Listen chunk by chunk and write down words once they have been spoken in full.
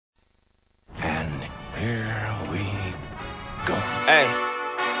Here we go. Hey.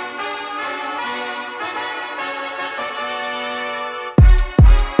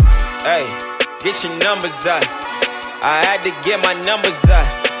 Hey, get your numbers up. I had to get my numbers up.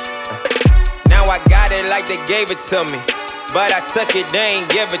 Now I got it like they gave it to me. But I took it, they ain't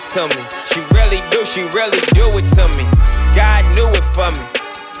give it to me. She really do it to me. God knew it for me.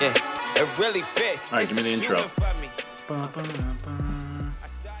 Yeah, it really fit. Alright, give me the intro.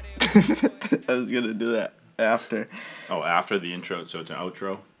 I was gonna do that after. Oh, after the intro, so it's an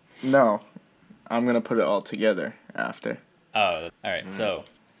outro? No, I'm gonna put it all together after. Oh, alright, so.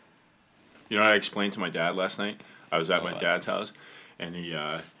 You know what I explained to my dad last night? I was at my dad's house, and he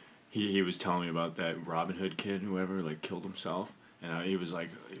was telling me about that Robin Hood kid, whoever, like, killed himself. And he was like,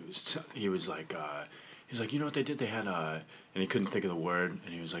 you know what they did? They had and he couldn't think of the word,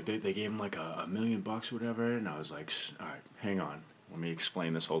 and he was like, they gave him like $1 million or whatever. And I was like, all right, hang on, let me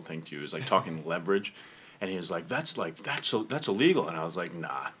explain this whole thing to you. It was like talking leverage, and he was like, that's illegal. And I was like,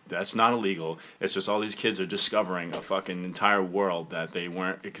 nah, that's not illegal. It's just all these kids are discovering a fucking entire world that they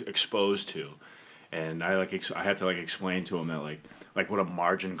weren't exposed to. And I had to explain to him that like what a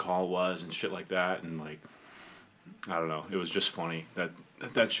margin call was and shit like that, and like, I don't know, it was just funny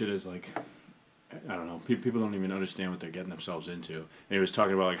that shit is like, I don't know, people don't even understand what they're getting themselves into. And he was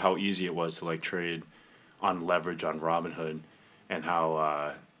talking about like how easy it was to like trade on leverage on Robinhood, and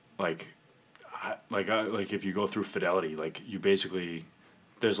how like if you go through Fidelity, like you basically,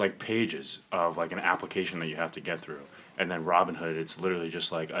 there's like pages of like an application that you have to get through, and then Robinhood, it's literally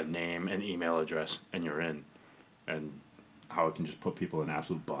just like a name and email address and you're in, and how it can just put people in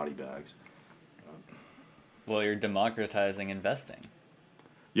absolute body bags. Well, you're democratizing investing.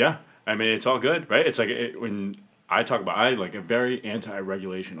 Yeah, I mean, it's all good, right? It's like when I talk about, I like a very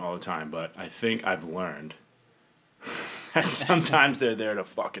anti-regulation all the time, but I think I've learned that sometimes they're there to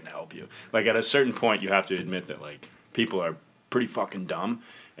fucking help you. Like at a certain point, you have to admit that like people are pretty fucking dumb,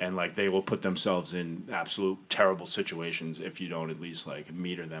 and like they will put themselves in absolute terrible situations if you don't at least like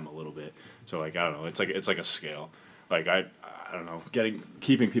meter them a little bit. So like, I don't know, it's like a scale. Like I don't know,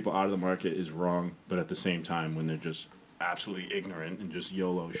 keeping people out of the market is wrong, but at the same time, when they're just absolutely ignorant and just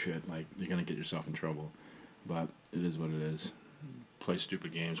YOLO shit, like you're gonna get yourself in trouble. But it is what it is. Play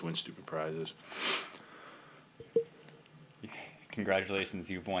stupid games, win stupid prizes.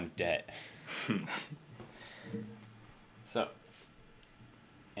 Congratulations, you've won debt. So,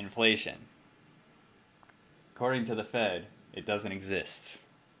 inflation. According to the Fed, it doesn't exist.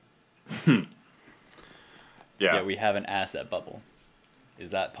 Yeah. Yet we have an asset bubble.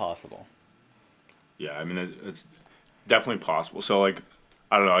 Is that possible? Yeah, I mean, it's definitely possible. So, like,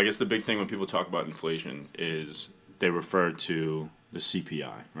 I don't know, I guess the big thing when people talk about inflation is they refer to the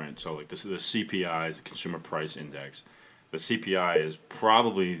CPI, right? So, like, the CPI is the Consumer Price Index. The CPI is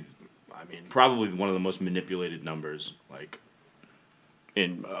probably one of the most manipulated numbers, like,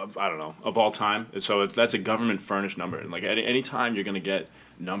 of all time. So that's a government-furnished number. And, like, any time you're going to get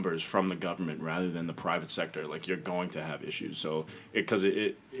numbers from the government rather than the private sector, like, you're going to have issues. So, because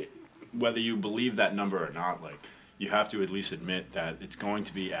whether you believe that number or not, like, you have to at least admit that it's going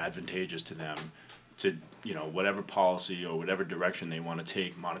to be advantageous to them to, you know, whatever policy or whatever direction they want to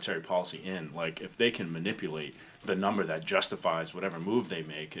take monetary policy in. Like, if they can manipulate the number that justifies whatever move they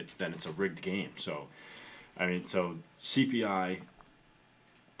make, then it's a rigged game. So, I mean, so CPI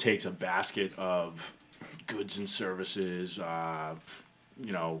takes a basket of goods and services, real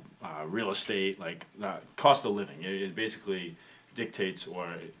estate, like cost of living. It basically dictates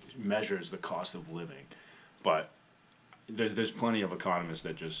or measures the cost of living. But there's plenty of economists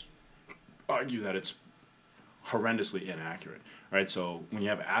that just argue that it's horrendously inaccurate, right? So when you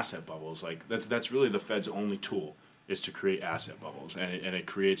have asset bubbles, like that's really the Fed's only tool, is to create asset bubbles, and it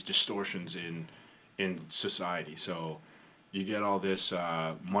creates distortions in society. So you get all this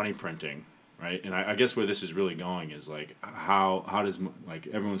money printing, right? And I guess where this is really going is like how does, like,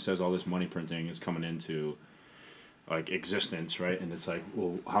 everyone says all this money printing is coming into like existence, right? And it's like,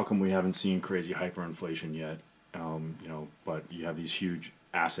 well, how come we haven't seen crazy hyperinflation yet? But you have these huge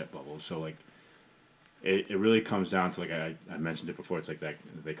asset bubbles. So like it really comes down to, like, I mentioned it before, it's like that,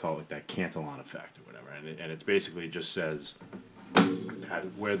 they call it like that Cantillon effect or whatever, and it basically just says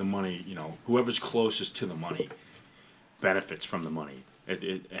where the money, whoever's closest to the money benefits from the money.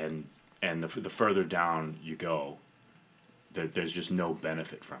 And the further down you go, there's just no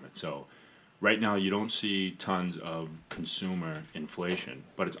benefit from it. So right now you don't see tons of consumer inflation,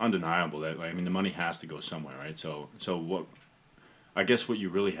 but it's undeniable that, like, I mean, the money has to go somewhere, right? So what you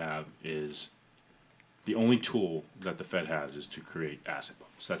really have is the only tool that the Fed has is to create asset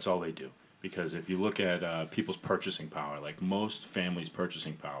bubbles. That's all they do. Because if you look at people's purchasing power, like most families'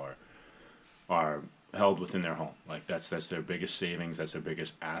 purchasing power are held within their home. Like that's their biggest savings. That's their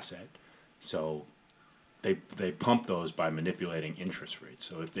biggest asset. So they pump those by manipulating interest rates.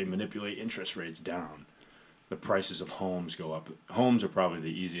 So if they manipulate interest rates down, the prices of homes go up. Homes are probably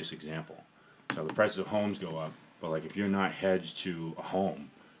the easiest example. So the prices of homes go up, but like if you're not hedged to a home,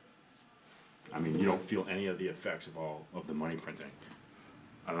 I mean, you don't feel any of the effects of all of the money printing.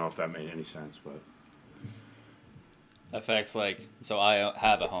 I don't know if that made any sense, but Effects like, so I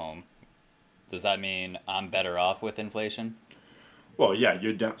have a home. Does that mean I'm better off with inflation? well, yeah,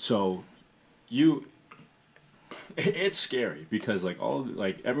 you're down. So you, it's scary because like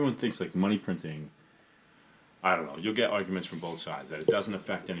everyone thinks like money printing. I don't know. You'll get arguments from both sides that it doesn't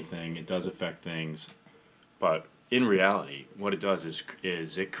affect anything. It does affect things, but in reality, what it does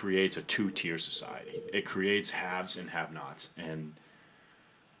is it creates a two-tier society. It creates haves and have-nots, and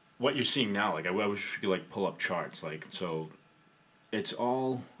what you're seeing now, like I wish you could like pull up charts, like so, it's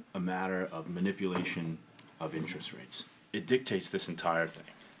all a matter of manipulation of interest rates. It dictates this entire thing.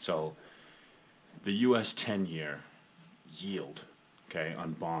 So, the U.S. 10-year yield, okay,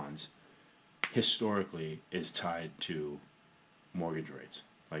 on bonds, historically is tied to mortgage rates.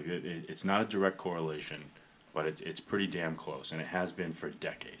 Like it's not a direct correlation, but it's pretty damn close, and it has been for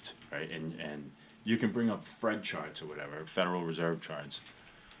decades, right? And you can bring up Fed charts or whatever, Federal Reserve charts,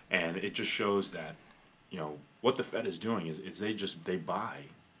 and it just shows that, you know, what the Fed is doing is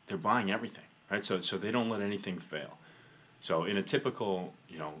they're buying everything, right? So they don't let anything fail. So in a typical,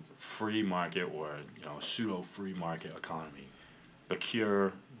 you know, free market or, you know, pseudo free market economy, the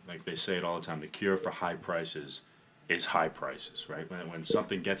cure, like they say it all the time, the cure for high prices is high prices, right? When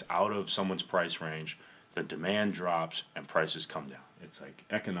something gets out of someone's price range, the demand drops and prices come down. It's like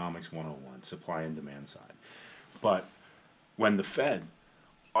economics 101, supply and demand side. But when the Fed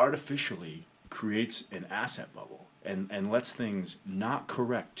artificially creates an asset bubble and lets things not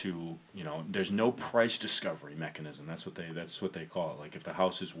correct to, you know, there's no price discovery mechanism. That's what they call it. Like if the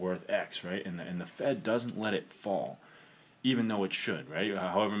house is worth X, right? And the Fed doesn't let it fall, even though it should, right?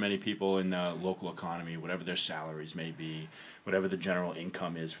 However many people in the local economy, whatever their salaries may be, whatever the general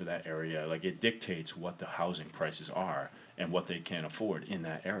income is for that area, like it dictates what the housing prices are and what they can afford in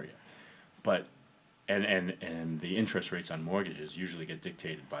that area. But and the interest rates on mortgages usually get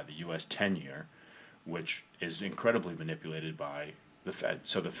dictated by the U.S. 10-year, which is incredibly manipulated by the Fed.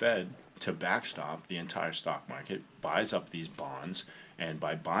 So the Fed, to backstop the entire stock market, buys up these bonds, and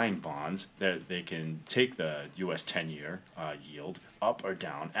by buying bonds, they can take the U.S. 10-year yield up or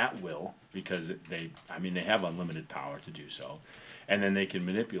down at will because they have unlimited power to do so, and then they can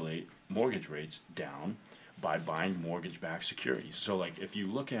manipulate mortgage rates down by buying mortgage-backed securities. So like if you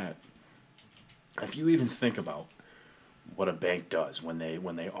even think about what a bank does when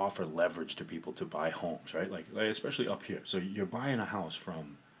they offer leverage to people to buy homes, right? Like especially up here. So you're buying a house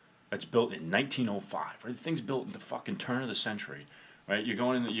that's built in 1905, right? The thing's built in the fucking turn of the century, right? You're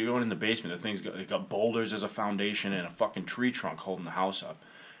going in the basement. The thing's got boulders as a foundation and a fucking tree trunk holding the house up,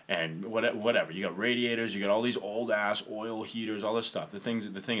 and whatever. You got radiators. You got all these old ass oil heaters, all this stuff. The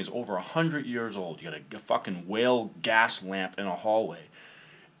thing is over 100 years old. You got a fucking whale gas lamp in a hallway.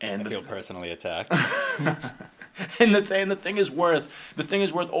 And I feel personally attacked. and the thing is worth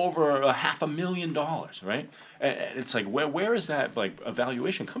over $500,000, right? And it's like where is that like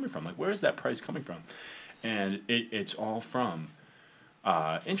evaluation coming from? Like where is that price coming from? And it's all from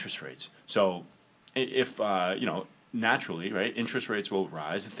interest rates. So if you know, naturally, right, interest rates will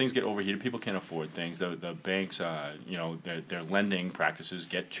rise. If things get overheated, people can't afford things. The banks, you know, their lending practices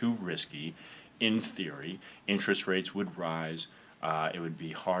get too risky. In theory, interest rates would rise. It would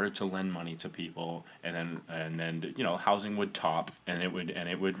be harder to lend money to people, and then you know, housing would top, and it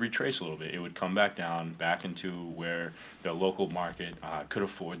would retrace a little bit. It would come back down, back into where the local market could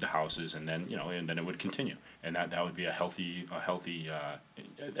afford the houses, and then it would continue, and that would be a healthy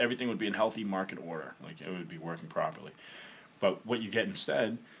everything would be in healthy market order, like it would be working properly. But what you get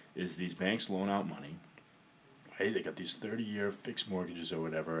instead is these banks loan out money. Right? They got these 30-year fixed mortgages or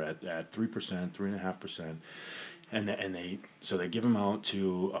whatever at 3%, 3.5%. And they give them out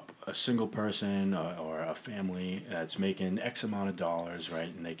to a single person or a family that's making X amount of dollars,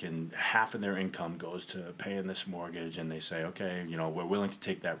 right? And half of their income goes to paying this mortgage, and they say, okay, you know, we're willing to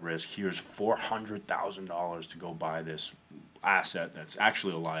take that risk. Here's $400,000 to go buy this asset that's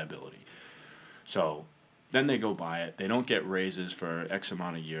actually a liability. So then they go buy it. They don't get raises for X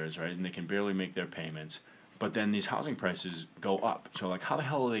amount of years, right? And they can barely make their payments. But then these housing prices go up. So like, how the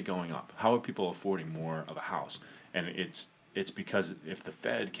hell are they going up? How are people affording more of a house? And it's because if the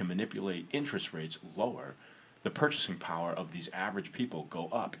Fed can manipulate interest rates lower, the purchasing power of these average people go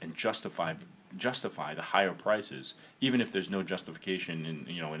up and justify justify the higher prices, even if there's no justification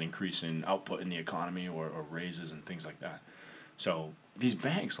in an increase in output in the economy or raises and things like that. So these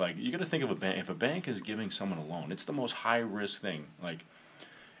banks, like, you got to think of a bank. If a bank is giving someone a loan, it's the most high risk thing. Like,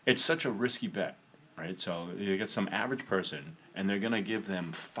 it's such a risky bet, right? So you get some average person, and they're gonna give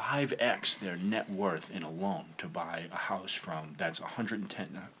them 5x their net worth in a loan to buy a house from that's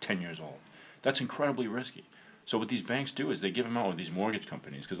 10 years old. That's incredibly risky. So what these banks do is they give them out with these mortgage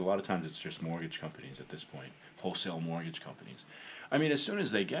companies, because a lot of times it's just mortgage companies at this point, wholesale mortgage companies. I mean, as soon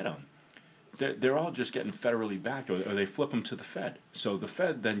as they get them, they're all just getting federally backed, or they flip them to the Fed. So the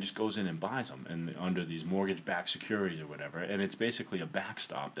Fed then just goes in and buys them, and under these mortgage-backed securities or whatever, and it's basically a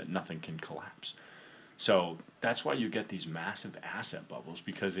backstop that nothing can collapse. So that's why you get these massive asset bubbles,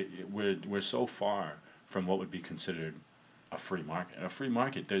 because we're so far from what would be considered a free market. In a free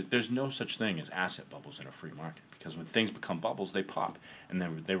market, there's no such thing as asset bubbles in a free market, because when things become bubbles, they pop, and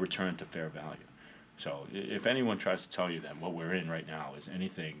then they return to fair value. So if anyone tries to tell you that what we're in right now is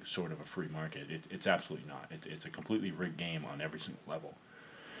anything sort of a free market, it's absolutely not. It's a completely rigged game on every single level.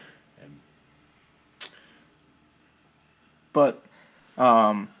 But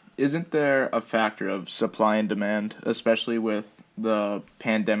isn't there a factor of supply and demand, especially with the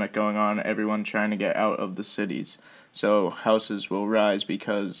pandemic going on, everyone trying to get out of the cities? So houses will rise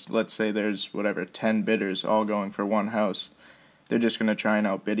because, let's say there's 10 bidders all going for one house. They're just going to try and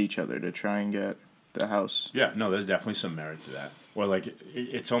outbid each other to try and get the house. Yeah, no, there's definitely some merit to that. Or like,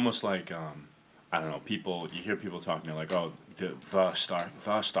 it's almost like, I don't know, you hear people talking like, oh, the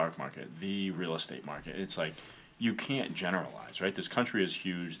stock market, the real estate market. It's like, you can't generalize, right? This country is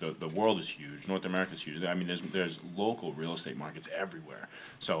huge. The world is huge. North America is huge. I mean, there's local real estate markets everywhere.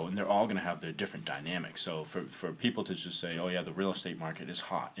 So, and they're all going to have their different dynamics. So for people to just say, oh yeah, the real estate market is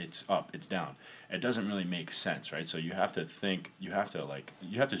hot, it's up, it's down, it doesn't really make sense, right? So you have to think, you have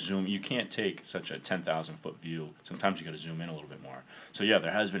to zoom. You can't take such a 10,000-foot view. Sometimes you got to zoom in a little bit more. So yeah,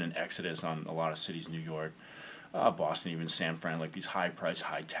 there has been an exodus on a lot of cities, New York, Boston, even San Fran, like these high-price,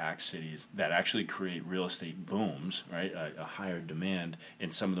 high-tax cities that actually create real estate booms, right? A higher demand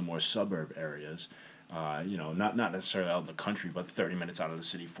in some of the more suburb areas. Not necessarily out in the country, but 30 minutes out of the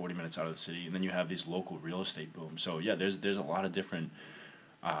city, 40 minutes out of the city, and then you have these local real estate booms. So yeah, there's a lot of different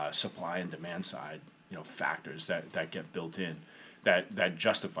supply and demand side, factors that get built in that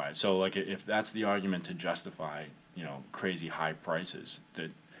justify it. So like if that's the argument to justify, crazy high prices,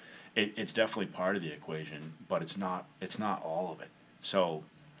 that it's definitely part of the equation, but it's not all of it. So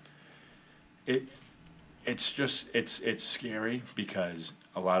it's scary, because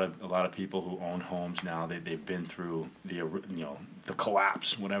a lot of people who own homes now, they've been through the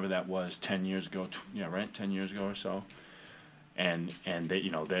collapse, whatever that was 10 years ago, 10 years ago or so, and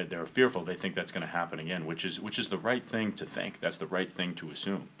they're fearful. They think that's going to happen again, which is the right thing to think. That's the right thing to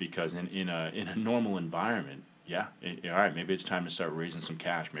assume, because in a normal environment, yeah, all right, maybe it's time to start raising some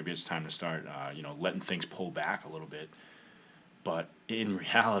cash. Maybe it's time to start, letting things pull back a little bit. But in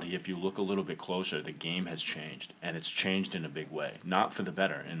reality, if you look a little bit closer, the game has changed, and it's changed in a big way. Not for the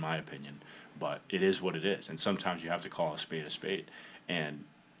better, in my opinion, but it is what it is. And sometimes you have to call a spade. And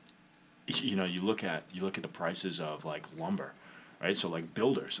you look at the prices of like lumber, right? So like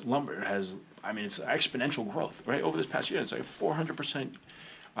builders, lumber has, it's exponential growth, right? Over this past year, it's like 400%.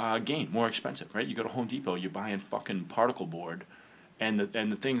 Gain, more expensive, right? You go to Home Depot, you're buying fucking particle board, and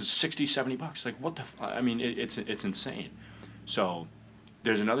the thing's $60-$70. Like, what the? It's insane. So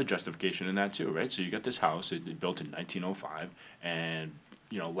there's another justification in that too, right? So you got this house, it built in 1905, and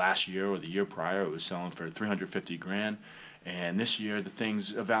last year or the year prior, it was selling for $350,000, and this year the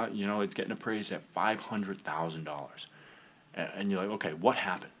thing's about, it's getting appraised at $500,000, and you're like, okay, what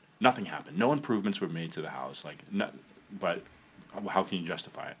happened? Nothing happened. No improvements were made to the house, but how can you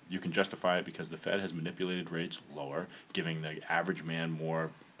justify it? You can justify it because the Fed has manipulated rates lower, giving the average man more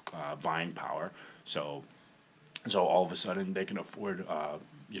buying power. So all of a sudden they can afford a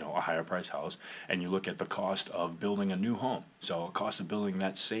higher price house. And you look at the cost of building a new home. So the cost of building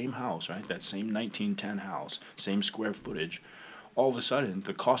that same house, right? That same 1910 house, same square footage. All of a sudden,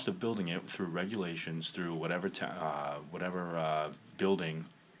 the cost of building it through regulations, through whatever building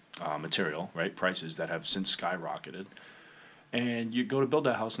material, right? Prices that have since skyrocketed. And you go to build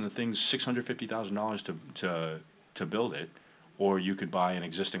that house, and the thing's $650,000 to build it, or you could buy an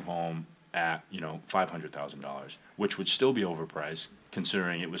existing home at $500,000, which would still be overpriced,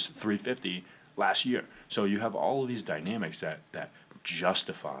 considering it was $350,000 last year. So you have all of these dynamics that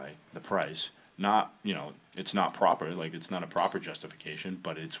justify the price. Not it's not proper, like it's not a proper justification,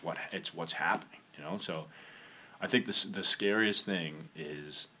 but it's what's happening. So I think the scariest thing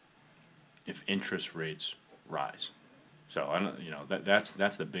is if interest rates rise. So I don't,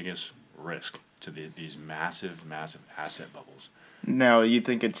 that's the biggest risk to these massive asset bubbles. Now, you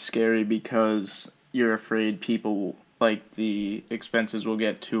think it's scary because you're afraid people, like, the expenses will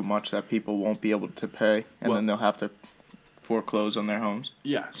get too much that people won't be able to pay, and then they'll have to foreclose on their homes?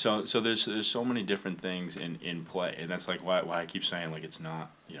 Yeah, so there's so many different things in play, and that's like why I keep saying, like, it's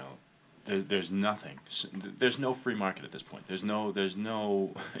not, you know, there's nothing, there's no free market at this point. There's no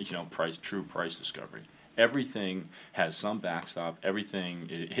you know, true price discovery. Everything has some backstop. Everything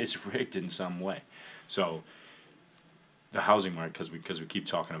is rigged in some way. So the housing market, because we keep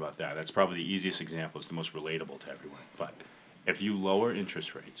talking about that, that's probably the easiest example. It's the most relatable to everyone. But if you lower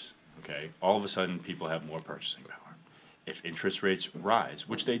interest rates, okay, all of a sudden people have more purchasing power. If interest rates rise,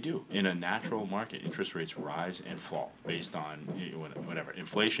 which they do in a natural market, interest rates rise and fall based on whatever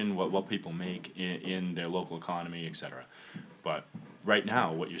inflation, what people make in their local economy, etc. But right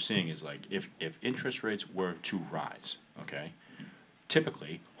now, what you're seeing is, like, if interest rates were to rise, okay,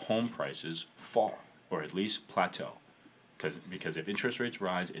 typically home prices fall or at least plateau. Because if interest rates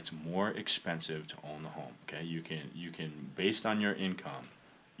rise, it's more expensive to own the home. Okay, you can based on your income,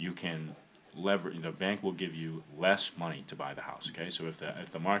 you can leverage. The bank will give you less money to buy the house. Okay, so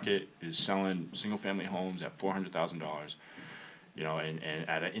if the market is selling single family homes at $400,000, you know, and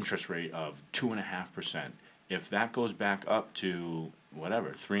at an interest rate of 2.5%, if that goes back up to whatever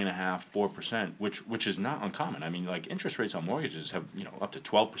 3.5%, 4%, which is not uncommon. I mean, like, interest rates on mortgages have, you know, up to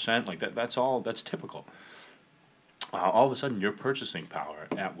 12%. Like that. That's typical. All of a sudden your purchasing power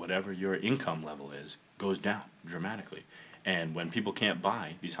at whatever your income level is goes down dramatically. And when people can't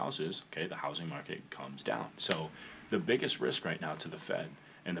buy these houses, okay, the housing market comes down. So the biggest risk right now to the Fed,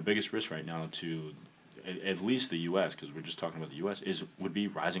 and the biggest risk right now to at least the U.S., because we're just talking about the U.S., would be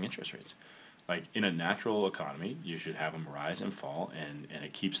rising interest rates. Like, in a natural economy, you should have them rise and fall, and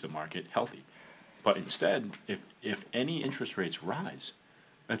it keeps the market healthy. But instead, if any interest rates rise,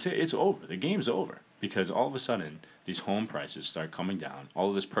 that's it, it's over. The game's over. Because all of a sudden, these home prices start coming down. All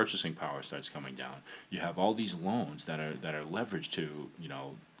of this purchasing power starts coming down. You have all these loans that are leveraged to, you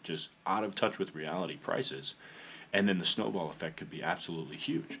know, just out of touch with reality prices, and then the snowball effect could be absolutely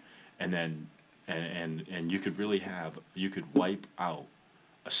huge. And then, and you could wipe out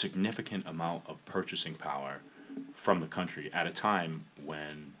a significant amount of purchasing power from the country at a time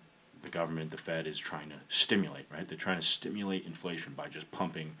when the government, the Fed, is trying to stimulate, right? They're trying to stimulate inflation by just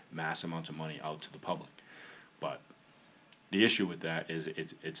pumping mass amounts of money out to the public. But the issue with that is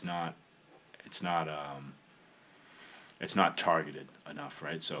it's not targeted enough,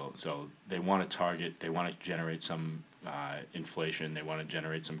 right? So they want to generate some inflation, they want to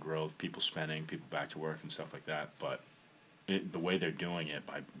generate some growth, people spending, people back to work and stuff like that. But the way they're doing it,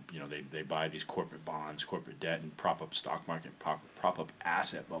 by, you know, they buy these corporate bonds, corporate debt, and prop up stock market, prop up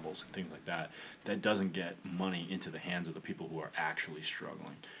asset bubbles and things like that. That doesn't get money into the hands of the people who are actually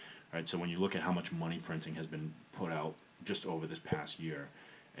struggling, right? So when you look at how much money printing has been put out just over this past year,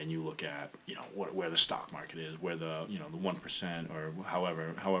 and you look at, you know, where the stock market is, where the, you know, the 1% or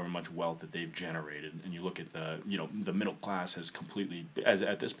however much wealth that they've generated, and you look at the, you know, the middle class has completely,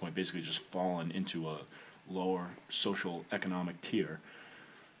 at this point, basically just fallen into a lower social economic tier,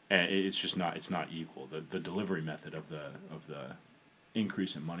 and it's not equal. The delivery method of the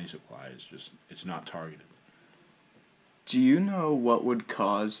increase in money supply is just, it's not targeted. Do you know what would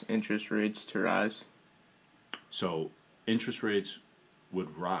cause interest rates to rise? So interest rates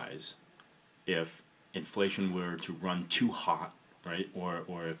would rise if inflation were to run too hot, right?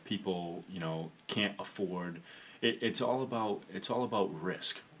 Or if people, you know, can't afford. It's all about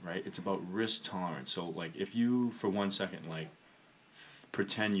risk, right? It's about risk tolerance. So, like, if you for 1 second, like,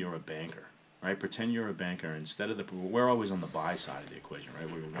 pretend you're a banker, right? Pretend you're a banker instead of we're always on the buy side of the equation, right?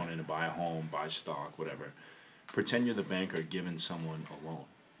 We're wanting to buy a home, buy stock, whatever. Pretend you're the banker giving someone a loan,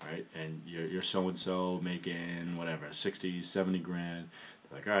 right? And you're so and so making whatever 60, 70 grand.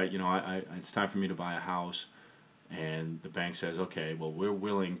 They're like, all right, you know, I it's time for me to buy a house, and the bank says, okay, well, we're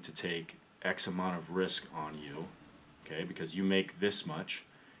willing to take X amount of risk on you, okay, because you make this much,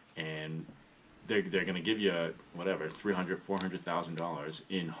 and they're going to give you whatever $300,000, $400,000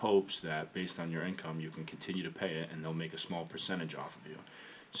 in hopes that based on your income you can continue to pay it, and they'll make a small percentage off of you.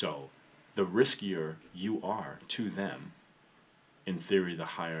 So the riskier you are to them, in theory, the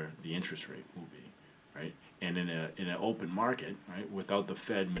higher the interest rate will be, right? And in an open market, right, without the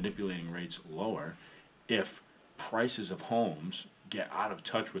Fed manipulating rates lower, if prices of homes get out of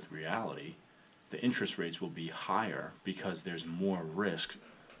touch with reality, the interest rates will be higher because there's more risk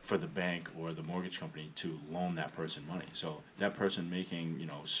for the bank or the mortgage company to loan that person money. So that person making, you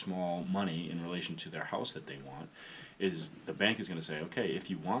know, small money in relation to their house that they want, is the bank is going to say, okay, if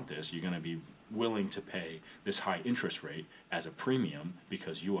you want this, you're going to be willing to pay this high interest rate as a premium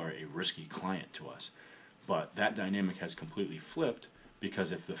because you are a risky client to us. But that dynamic has completely flipped,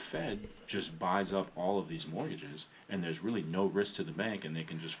 because if the Fed just buys up all of these mortgages and there's really no risk to the bank and they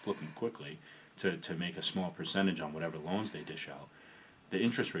can just flip them quickly to make a small percentage on whatever loans they dish out, the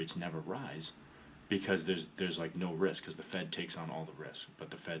interest rates never rise because there's like no risk, because the Fed takes on all the risk. But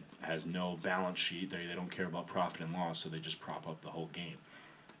the Fed has no balance sheet. They don't care about profit and loss, so they just prop up the whole game.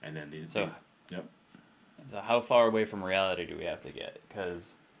 And then yep. So how far away from reality do we have to get?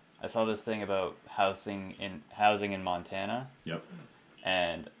 Because I saw this thing about housing in Montana. Yep.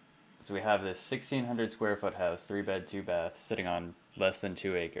 And so we have this 1,600 square foot house, 3-bed, 2-bath, sitting on less than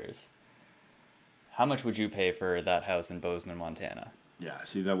 2 acres. How much would you pay for that house in Bozeman, Montana? Yeah,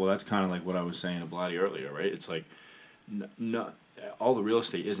 see that. Well, that's kind of like what I was saying to Blatty earlier, right? It's like, all the real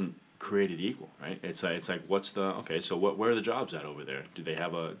estate isn't created equal, right? It's like what's the so where are the jobs at over there? Do they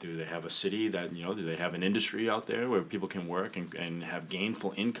have a city that do they have an industry out there where people can work and have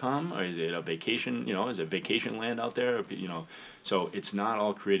gainful income, or is it a vacation? Is it vacation land out there? So it's not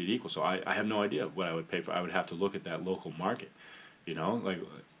all created equal. So I have no idea what I would pay for. I would have to look at that local market, like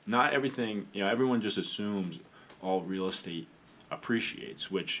not everything. Everyone just assumes all real estate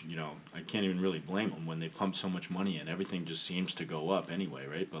appreciates, which I can't even really blame them when they pump so much money in. Everything just seems to go up anyway,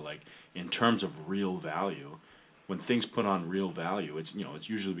 right? But like in terms of real value, when things put on real value, it's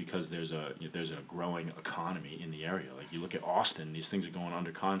usually because there's a growing economy in the area. Like you look at Austin, these things are going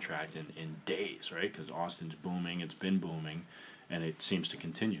under contract in days, right? Because Austin's booming, it's been booming, and it seems to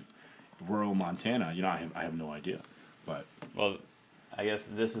continue. Rural Montana, I have no idea, but well, I guess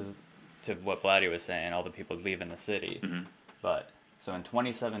this is to what Blatty was saying. All the people leaving the city. Mm-hmm. But so in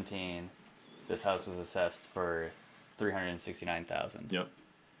 2017, this house was assessed for $369,000. Yep.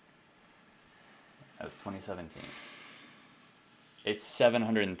 That was 2017. It's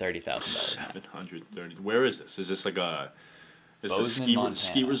 $730,000. 730. Where is this? Is this like is Bozeman, a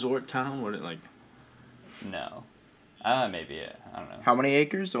ski resort town? What like? No. Maybe yeah. I don't know. How many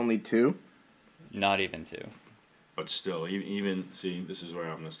acres? Only 2? Not even 2. But still, even see, this is where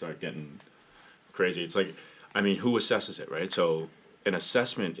I'm gonna start getting crazy. It's like, who assesses it, right? So an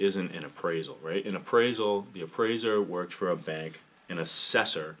assessment isn't an appraisal, right? An appraisal, the appraiser works for a bank, an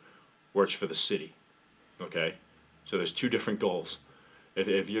assessor works for the city. Okay? So there's 2 different goals.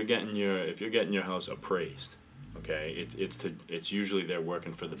 If you're getting your house appraised, okay, it's usually they're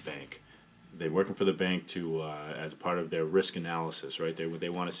working for the bank. They're working for the bank to as part of their risk analysis, right? They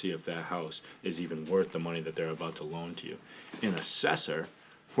want to see if that house is even worth the money that they're about to loan to you. An assessor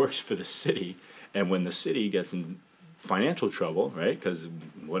works for the city. And when the city gets in financial trouble, right, because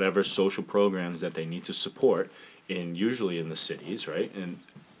whatever social programs that they need to support, usually in the cities, right, and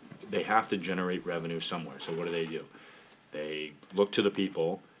they have to generate revenue somewhere. So what do? They look to the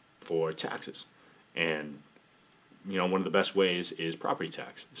people for taxes. And, one of the best ways is property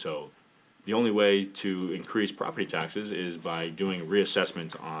tax. So the only way to increase property taxes is by doing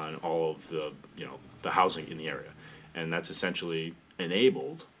reassessments on all of the housing in the area. And that's essentially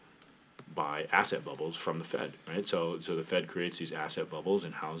enabled by asset bubbles from the Fed, right? So the Fed creates these asset bubbles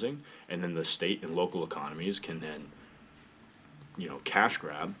in housing, and then the state and local economies can then, cash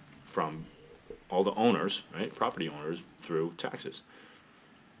grab from all the owners, right, property owners, through taxes.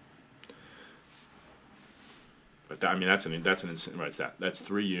 But that's that's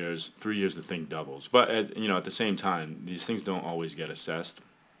 3 years. 3 years the thing doubles. But at the same time, these things don't always get assessed,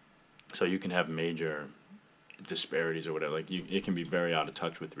 so you can have major disparities or whatever. Like it can be very out of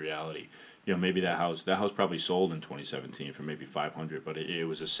touch with reality. Maybe that house probably sold in 2017 for maybe $500, but it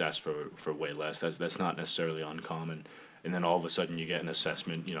was assessed for way less. That's not necessarily uncommon. And then all of a sudden you get an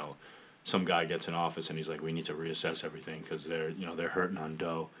assessment. Some guy gets in office and he's like, we need to reassess everything because they're hurting on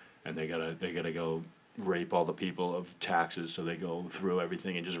dough, and they gotta go rape all the people of taxes, so they go through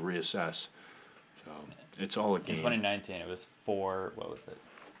everything and just reassess. So it's all a game. In 2019, it was 4. What was it?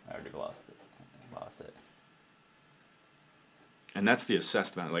 I already lost it. And that's the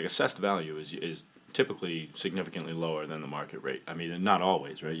assessed value. Like assessed value is typically significantly lower than the market rate. Not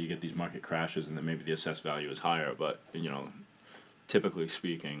always, right? You get these market crashes, and then maybe the assessed value is higher. But typically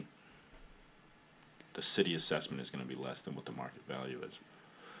speaking, the city assessment is going to be less than what the market value is.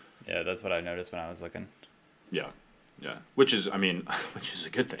 Yeah, that's what I noticed when I was looking. Yeah, which is a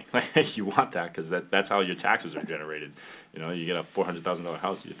good thing. Like you want that because that's how your taxes are generated. You get a $400,000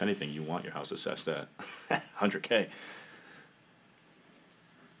 house. If anything, you want your house assessed at $100K.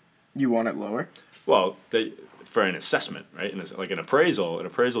 You want it lower? Well, for an assessment, right? Like an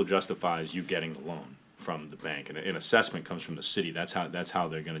appraisal justifies you getting the loan from the bank, and an assessment comes from the city. That's how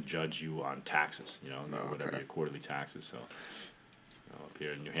they're going to judge you on taxes. Whatever your quarterly taxes. So Up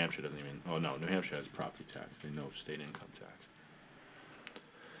here in New Hampshire doesn't even. Oh no, New Hampshire has property tax. They know state income tax.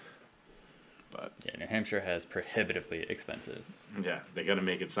 But Yeah, New Hampshire has prohibitively expensive. yeah, they got to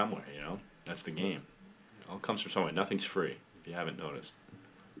make it somewhere. You know, that's the game. It all comes from somewhere. Nothing's free. If you haven't noticed,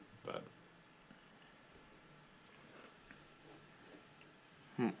 but.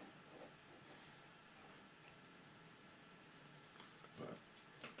 But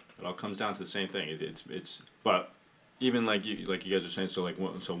it all comes down to the same thing. It's but even like you guys are saying.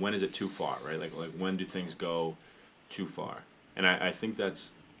 So when is it too far, right? Like when do things go too far? And I think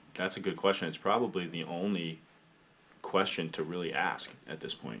that's a good question. It's probably the only question to really ask at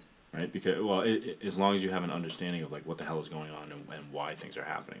this point, right? Because as long as you have an understanding of like what the hell is going on and why things are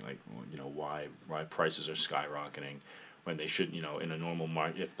happening, like why prices are skyrocketing when they should, in a normal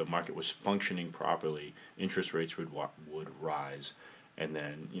market, if the market was functioning properly, interest rates would rise, and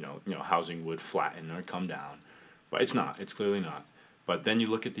then housing would flatten or come down, but it's not. It's clearly not. But then you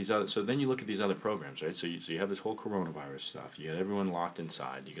look at these other programs, right? So you have this whole coronavirus stuff. You got everyone locked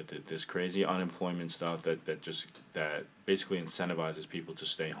inside. You get this crazy unemployment stuff that basically incentivizes people to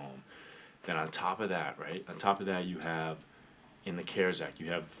stay home. Then on top of that, right? On top of that, you have in the CARES Act,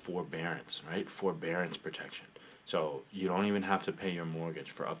 you have forbearance, right? Forbearance protection. So you don't even have to pay your mortgage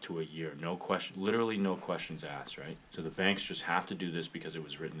for up to a year. Literally no questions asked, right? So the banks just have to do this because it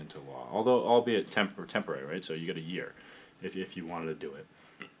was written into law. Although albeit temporary, right? So you get a year if you wanted to do it.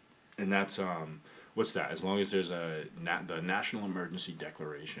 And that's what's that? As long as there's the National Emergency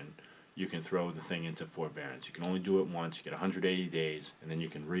Declaration, you can throw the thing into forbearance. You can only do it once. You get 180 days, and then you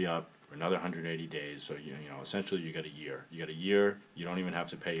can re-up for another 180 days. So essentially you get a year. You get a year. You don't even have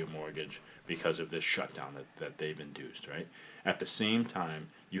to pay your mortgage because of this shutdown that they've induced, right? At the same time,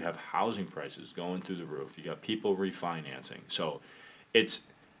 you have housing prices going through the roof. You got people refinancing. So it's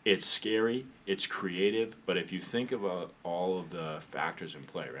scary, it's creative, but if you think about all of the factors in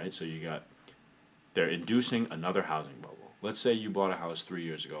play, right? So they're inducing another housing bubble. Let's say you bought a house 3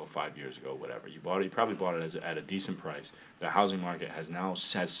 years ago, 5 years ago, whatever. You probably bought it at a decent price. The housing market has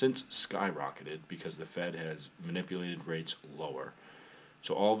since skyrocketed because the Fed has manipulated rates lower.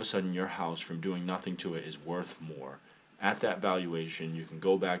 So all of a sudden your house, from doing nothing to it, is worth more. At that valuation, you can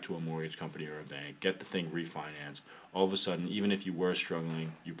go back to a mortgage company or a bank, get the thing refinanced. All of a sudden, even if you were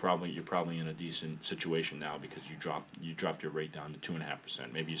struggling, you're probably in a decent situation now because you dropped your rate down to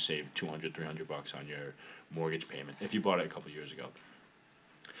 2.5%. Maybe you saved $200-$300 on your mortgage payment if you bought it a couple years ago.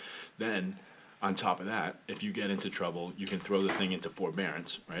 Then, on top of that, if you get into trouble, you can throw the thing into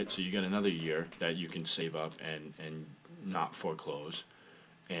forbearance, right? So you get another year that you can save up and not foreclose.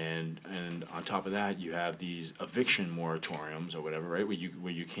 And on top of that, you have these eviction moratoriums or whatever, right?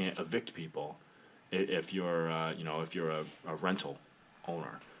 Where you can't evict people if you're a rental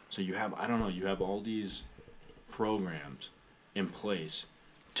owner. So you have all these programs in place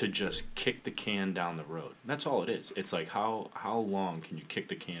to just kick the can down the road. That's all it is. It's like how long can you kick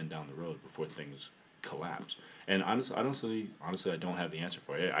the can down the road before things collapse? And honestly, I don't have the answer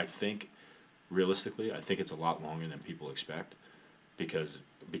for it. I think realistically, I think it's a lot longer than people expect.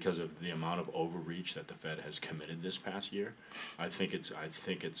 Because of the amount of overreach that the Fed has committed this past year, I think it's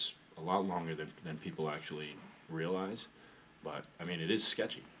a lot longer than people actually realize. But I mean, it is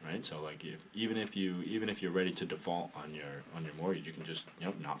sketchy, right? So like, even if you're ready to default on your mortgage, you can just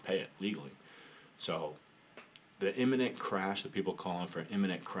not pay it legally. So the imminent crash that people calling for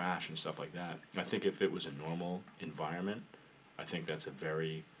imminent crash and stuff like that, I think if it was a normal environment, I think that's a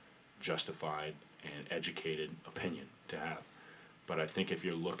very justified and educated opinion to have. But I think if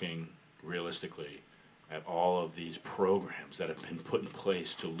you're looking realistically at all of these programs that have been put in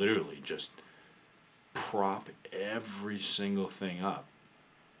place to literally just prop every single thing up,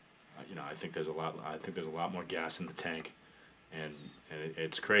 I think there's a lot more gas in the tank, and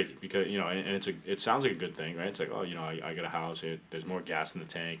it's crazy because and it sounds like a good thing, right? It's like, I got a house, there's more gas in the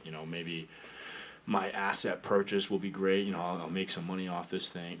tank, maybe my asset purchase will be great, I'll make some money off this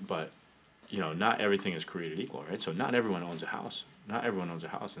thing, but not everything is created equal, right? So not everyone owns a house. Not everyone owns a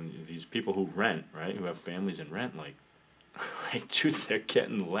house, and these people who rent, right, who have families and rent, like dude, they're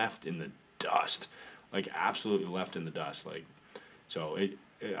getting left in the dust, like absolutely left in the dust, like. So I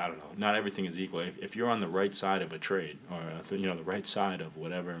don't know. Not everything is equal. If you're on the right side of a trade, or the right side of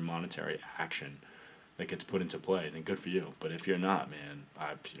whatever monetary action that gets put into play, then good for you. But if you're not, man,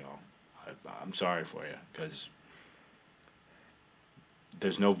 I'm sorry for you, because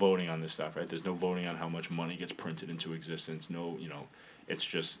there's no voting on this stuff, right? There's no voting on how much money gets printed into existence. No, it's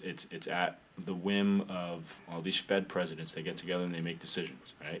just it's at the whim of all these Fed presidents. They get together and they make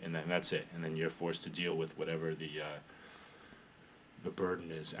decisions, right? And then that's it. And then you're forced to deal with whatever the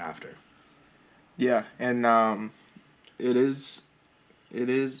burden is after. Yeah, and it is It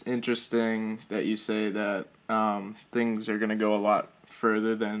is interesting that you say that things are gonna go a lot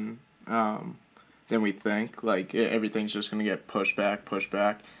further than we think. Like everything's just gonna get pushed back,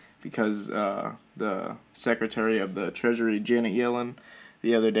 because the Secretary of the Treasury, Janet Yellen,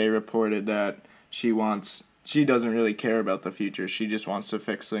 the other day reported that she doesn't really care about the future. She just wants to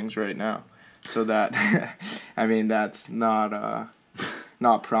fix things right now. So that, I mean, that's not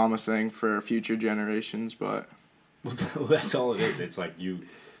promising for future generations, but. Well, that's all it is. It's like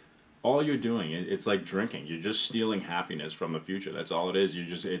all you're doing, it's like drinking. You're just stealing happiness from the future. That's all it is.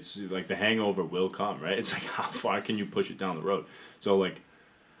 It's like the hangover will come, right? It's like, how far can you push it down the road? So, like,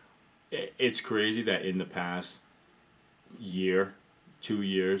 it's crazy that in the past year, 2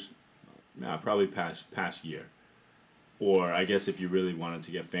 years, probably past year, or I guess if you really wanted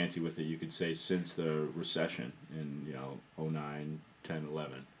to get fancy with it, you could say since the recession in, 09, 10,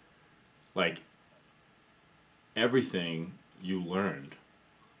 11. Like, everything you learned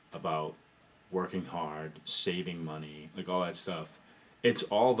about working hard, saving money, like all that stuff, it's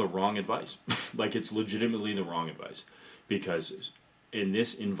all the wrong advice. Like, it's legitimately the wrong advice. Because in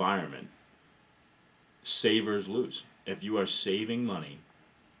this environment, savers lose. If you are saving money,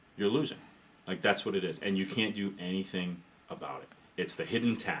 you're losing. Like, that's what it is. And you can't do anything about it. It's the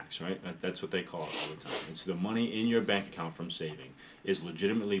hidden tax, right? That's what they call it all the time. It's the money in your bank account from saving is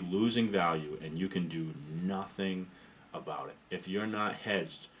legitimately losing value, and you can do nothing about it. If you're not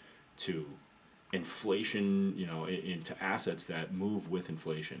hedged to inflation, into assets that move with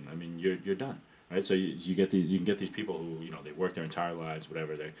inflation, I mean, you're done, right? So you can get these people who, they work their entire lives,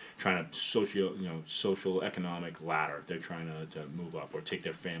 whatever. They're trying to social economic ladder. They're trying to move up or take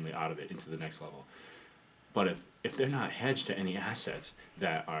their family out of it into the next level. But if they're not hedged to any assets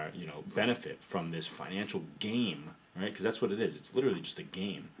that are, benefit from this financial game, right? Because that's what it is. It's literally just a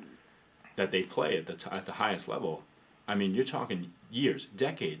game that they play at the highest level. I mean, you're talking years,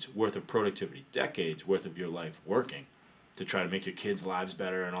 decades worth of productivity, decades worth of your life working to try to make your kids' lives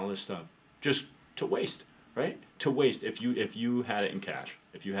better and all this stuff, just to waste, right? To waste if you had it in cash,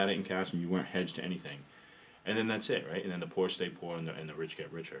 and you weren't hedged to anything, and then that's it, right? And then the poor stay poor and the rich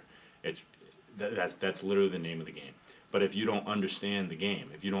get richer. That's literally the name of the game. But if you don't understand the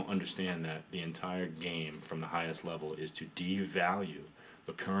game, if you don't understand that the entire game from the highest level is to devalue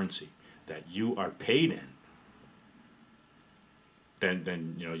the currency that you are paid in,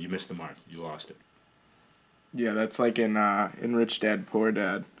 then you missed the mark. You lost it. Yeah, that's like in Rich Dad Poor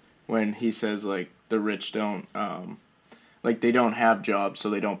Dad, when he says like the rich don't they don't have jobs, so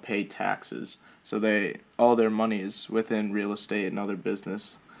they don't pay taxes. So all their money is within real estate and other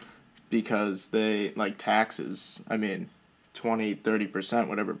business, because they like taxes. I mean, 20-30%,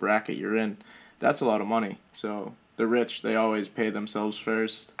 whatever bracket you're in, that's a lot of money. So the rich, they always pay themselves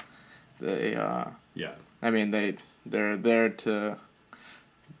first. They I mean, they're there to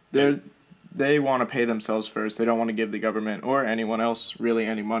they want to pay themselves first. They don't want to give the government or anyone else really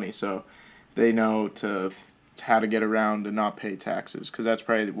any money. So they know how to get around and not pay taxes, because that's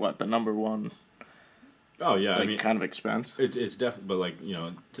probably the number one. Oh yeah, I mean, kind of expense. It's definitely,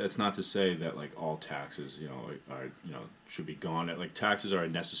 but that's not to say that all taxes, are should be gone. Like, taxes are a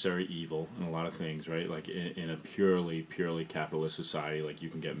necessary evil in a lot of things, right? Like in a purely capitalist society, like, you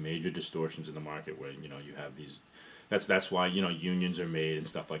can get major distortions in the market where you have these. That's why unions are made and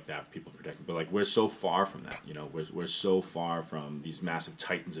stuff like that. People protect, but we're so far from that. We're so far from these massive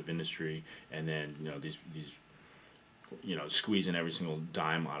titans of industry, and then these squeezing every single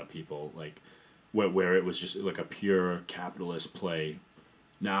dime out of people, where it was just like a pure capitalist play.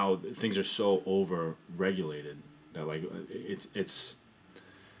 Now things are so over-regulated that it's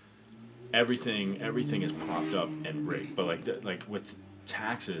everything is propped up and rigged. But with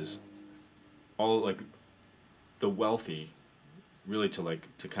taxes, all the wealthy, really to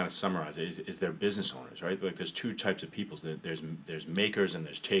kind of summarize it, is they're business owners, right? There's two types of people. There's makers and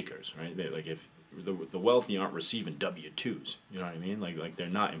there's takers, right? If the wealthy aren't receiving W-2s, you know what I mean? Like they're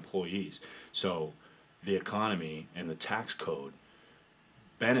not employees. So the economy and the tax code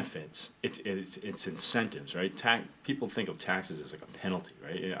benefits, it's incentives, right? People think of taxes as a penalty,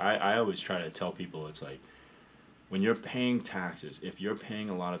 right? I always try to tell people, it's like, when you're paying taxes, if you're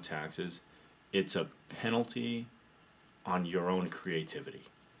paying a lot of taxes, it's a penalty on your own creativity.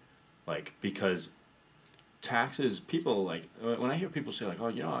 Because taxes, people when I hear people say I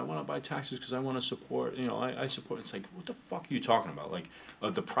want to buy taxes because I want to support, I support, it's like, what the fuck are you talking about?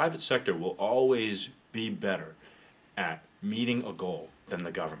 The private sector will always be better at meeting a goal than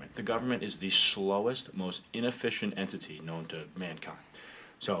the government. The government is the slowest, most inefficient entity known to mankind.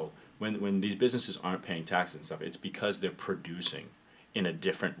 So when these businesses aren't paying taxes and stuff, it's because they're producing in a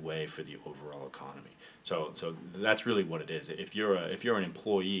different way for the overall economy. So that's really what it is. If you're an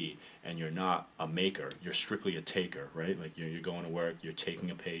employee and you're not a maker, you're strictly a taker, right? Like you're going to work, you're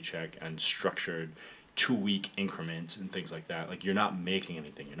taking a paycheck and structured 2-week increments and things like that. Like you're not making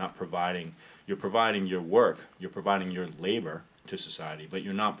anything. You're not providing. You're providing your work. You're providing your labor to society, but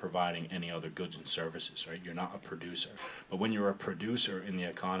you're not providing any other goods and services, right? You're not a producer. But when you're a producer in the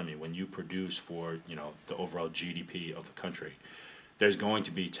economy, when you produce for, the overall GDP of the country, there's going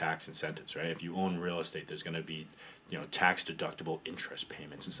to be tax incentives, right? If you own real estate, there's going to be, tax deductible interest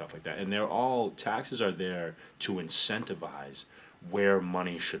payments and stuff like that. And taxes are there to incentivize where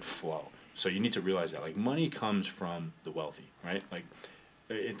money should flow. So you need to realize that, like, money comes from the wealthy, right? Like,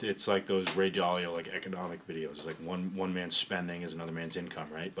 it's like those Ray Dalio, like, economic videos. It's like one man's spending is another man's income,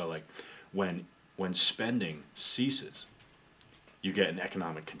 right? But, like, when spending ceases, you get an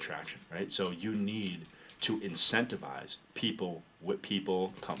economic contraction, right? So you need to incentivize people,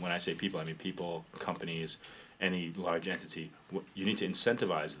 when I say people, I mean people, companies, any large entity. You need to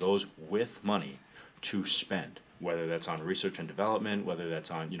incentivize those with money to spend, whether that's on research and development, whether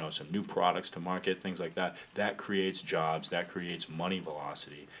that's on, some new products to market, things like that. That creates jobs, that creates money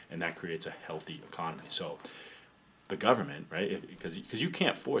velocity, and that creates a healthy economy. So the government, right, because you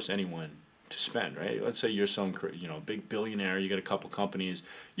can't force anyone to spend, right? Let's say you're some, big billionaire, you get a couple companies,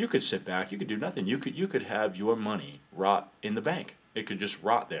 you could sit back, you could do nothing. You could have your money rot in the bank. It could just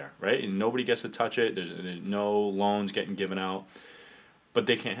rot there, right? And nobody gets to touch it. There's no loans getting given out. But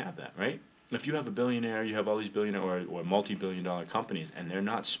they can't have that, right? If you have a billionaire, you have all these billionaire or multi-billion-dollar companies, and they're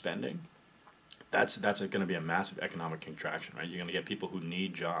not spending, that's going to be a massive economic contraction, right? You're going to get people who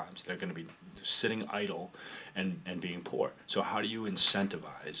need jobs. They're going to be sitting idle and being poor. So how do you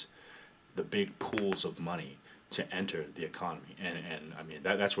incentivize the big pools of money to enter the economy? And I mean,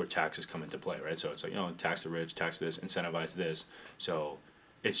 that's where taxes come into play, right? So it's like, tax the rich, tax this, incentivize this. So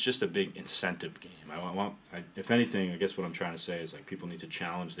it's just a big incentive game. If anything, I guess what I'm trying to say is, like, people need to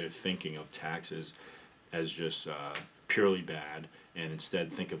challenge their thinking of taxes as just purely bad, and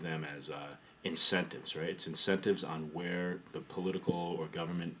instead think of them as incentives, right? It's incentives on where the political or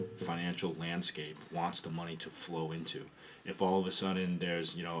government financial landscape wants the money to flow into. If all of a sudden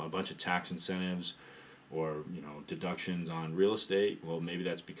there's, a bunch of tax incentives or, deductions on real estate, well, maybe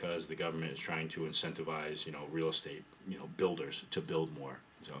that's because the government is trying to incentivize, real estate, builders to build more.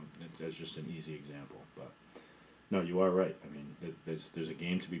 So that's just an easy example. But no, you are right. I mean, there's a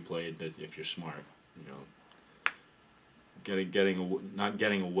game to be played that if you're smart, not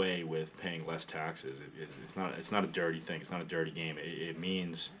getting away with paying less taxes. It's not a dirty thing. It's not a dirty game. It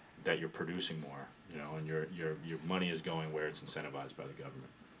means that you're producing more, and your money is going where it's incentivized by the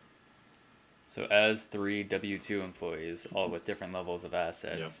government. So as 3 W-2 employees, all with different levels of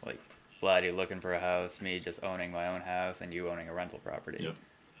assets, like Vlad, you looking for a house, me just owning my own house, and you owning a rental property. Yep.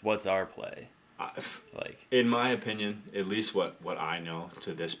 What's our play? In my opinion, at least what I know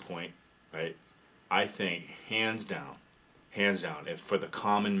to this point, right? I think hands down, if for the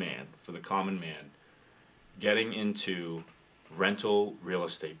common man, getting into rental real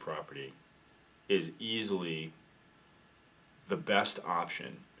estate property is easily the best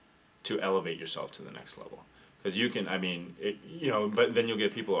option to elevate yourself to the next level. Because you can, but then you'll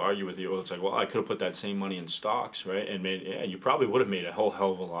get people argue with you. Well, it's like, well, I could have put that same money in stocks, right? And you probably would have made a whole hell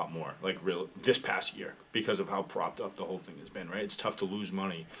of a lot more, this past year, because of how propped up the whole thing has been, right? It's tough to lose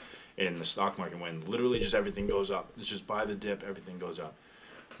money in the stock market when literally just everything goes up. It's just buy the dip, everything goes up.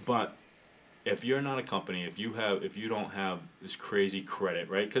 But if you're not a company, if you don't have this crazy credit,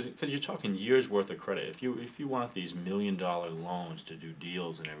 right? Because you're talking years worth of credit. If you want these $1 million loans to do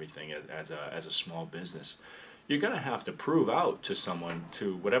deals and everything as a small business, you're gonna have to prove out to someone,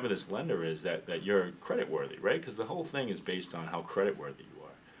 to whatever this lender is, that you're credit worthy, right? Because the whole thing is based on how credit worthy you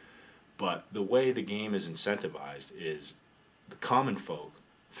are. But the way the game is incentivized is the common folk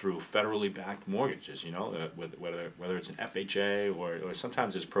through federally backed mortgages, whether it's an FHA or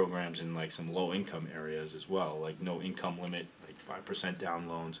sometimes there's programs in like some low income areas as well, like no income limit, like 5% down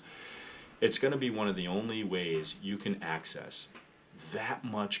loans. It's going to be one of the only ways you can access that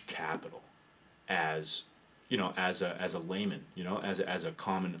much capital as a layman, as a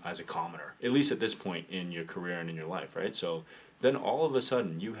commoner, at least at this point in your career and in your life, right? So then all of a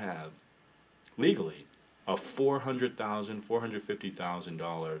sudden you have legally a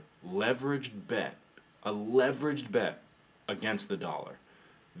 $450,000 leveraged bet against the dollar.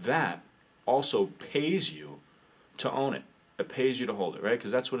 That also pays you to own it. It pays you to hold it, right?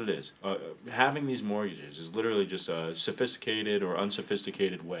 Because that's what it is. Having these mortgages is literally just a sophisticated or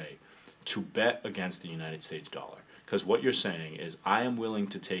unsophisticated way to bet against the United States dollar. Because what you're saying is, I am willing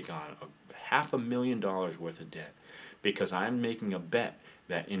to take on $500,000 worth of debt because I'm making a bet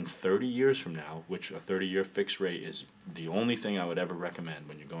that in 30 years from now, which a 30-year fixed rate is the only thing I would ever recommend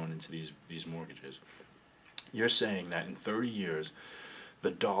when you're going into these mortgages, you're saying that in 30 years,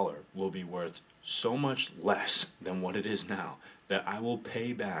 the dollar will be worth so much less than what it is now that I will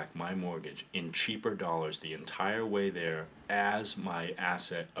pay back my mortgage in cheaper dollars the entire way there as my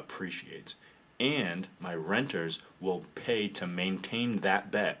asset appreciates. And my renters will pay to maintain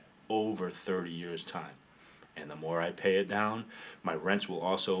that bet over 30 years' time. And the more I pay it down, my rents will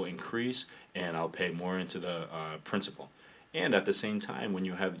also increase, and I'll pay more into the principal. And at the same time, when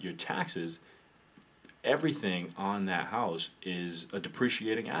you have your taxes, everything on that house is a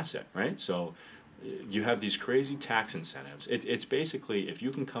depreciating asset, right? So you have these crazy tax incentives. It's basically, if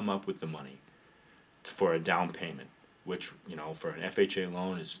you can come up with the money for a down payment, which, you know, for an FHA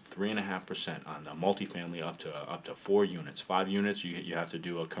loan is 3.5% on a multifamily up to 4 units. 5 units, you have to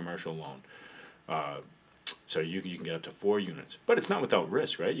do a commercial loan. So you can get up to 4 units, but it's not without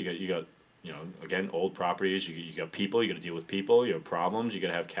risk, right? You got you know, again, old properties. You got people. You got to deal with people. You have problems. You got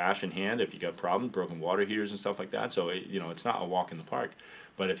to have cash in hand if you got problems, broken water heaters and stuff like that. So you know, it's not a walk in the park.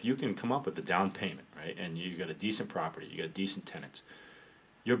 But if you can come up with a down payment, right, and you got a decent property, you got decent tenants,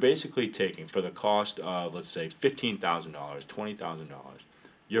 you're basically taking, for the cost of, let's say, $15,000, $20,000,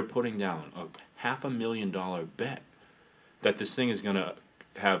 you're putting down a $500,000 bet that this thing is going to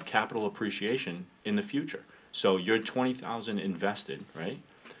have capital appreciation in the future. So you're $20,000 invested, right?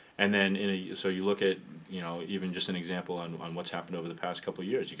 And then so you look at, you know, even just an example on what's happened over the past couple of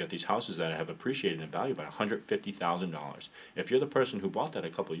years. You got these houses that have appreciated in value by $150,000. If you're the person who bought that a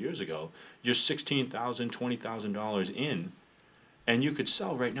couple of years ago, you're $16,000, $20,000 in, and you could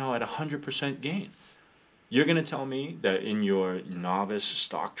sell right now at 100% gain. You're going to tell me that in your novice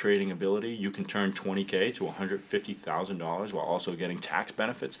stock trading ability, you can turn $20K to $150,000 while also getting tax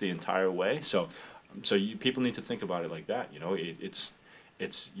benefits the entire way? So people need to think about it like that. You know, it's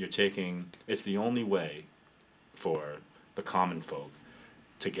the only way for the common folk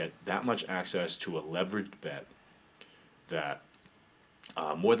to get that much access to a leveraged bet that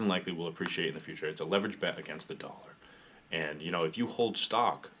more than likely will appreciate in the future. It's a leveraged bet against the dollar. And, you know, if you hold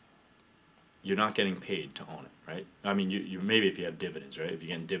stock, you're not getting paid to own it, right? I mean, you maybe if you have dividends, right? If you're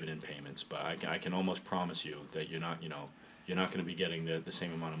getting dividend payments, but I can almost promise you that you're not going to be getting the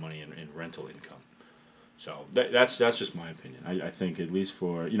same amount of money in rental income. So that's just my opinion. I think at least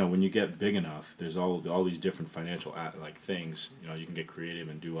for, you know, when you get big enough, there's all these different financial things. You know, you can get creative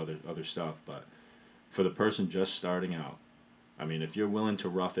and do other stuff. But for the person just starting out, I mean, if you're willing to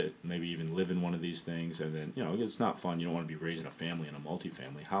rough it, maybe even live in one of these things, and then, you know, it's not fun. You don't want to be raising a family in a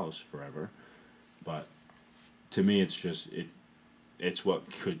multifamily house forever. But to me, it's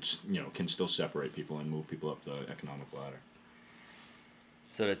what could, you know, can still separate people and move people up the economic ladder.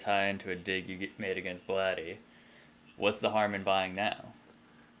 So to tie into a dig you made against Blatty, what's the harm in buying now?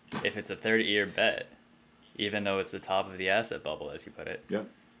 If it's a 30-year bet, even though it's the top of the asset bubble, as you put it. Yeah.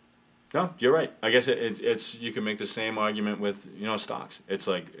 No, you're right. I guess it's you can make the same argument with, you know, stocks. It's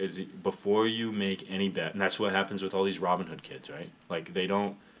like before you make any bet, and that's what happens with all these Robinhood kids, right? Like they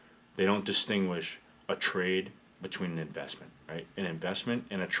don't distinguish a trade between an investment, right? An investment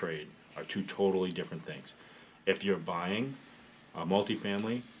and a trade are two totally different things. If you're buying a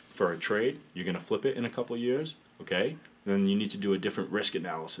multifamily for a trade, you're going to flip it in a couple of years, okay? Then you need to do a different risk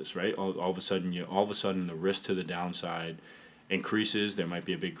analysis, right? All of a sudden the risk to the downside increases. There might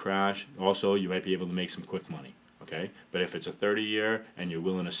be a big crash. Also, you might be able to make some quick money, okay? But if it's a 30-year and you're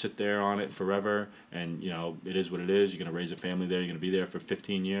willing to sit there on it forever, and, you know, it is what it is, you're going to raise a family there, you're going to be there for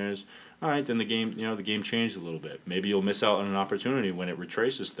 15 years, all right, then the game changed a little bit. Maybe you'll miss out on an opportunity when it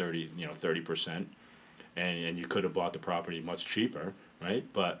retraces 30%, and you could have bought the property much cheaper, right?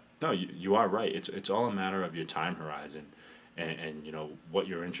 But no, you are right. It's all a matter of your time horizon and you know, what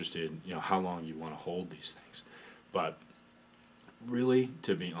you're interested in, you know, how long you want to hold these things. But really,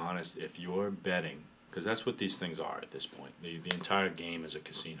 to be honest, if you're betting, because that's what these things are at this point, the entire game is a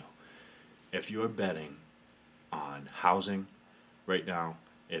casino. If you're betting on housing right now,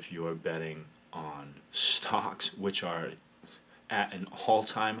 if you're betting on stocks, which are at an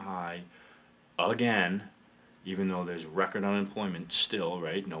all-time high again, even though there's record unemployment still,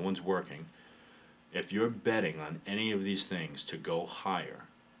 right? No one's working. If you're betting on any of these things to go higher,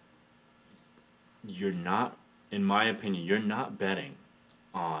 you're not, in my opinion, you're not betting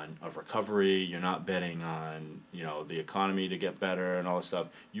on a recovery. You're not betting on, you know, the economy to get better and all this stuff.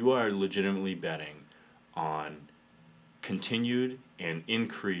 You are legitimately betting on continued and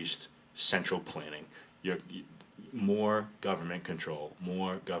increased central planning. More government control,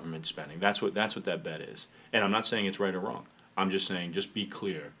 more government spending. That's what that bet is. And I'm not saying it's right or wrong. I'm just saying, just be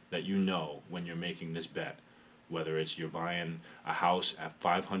clear that you know when you're making this bet Whether it's you're buying a house at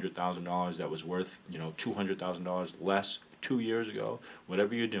 $500,000 that was worth, $200,000 less 2 years ago,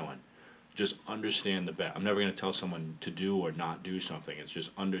 whatever you're doing, just understand the bet. I'm never going to tell someone to do or not do something. It's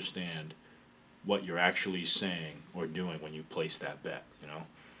just understand what you're actually saying or doing when you place that bet,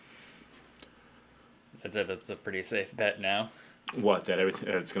 That's a pretty safe bet now. What, that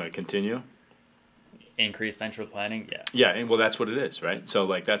it's going to continue? Increased central planning, yeah. Yeah, and well, that's what it is, right? So,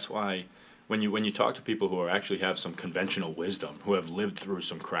 like, that's why when you talk to people who actually have some conventional wisdom, who have lived through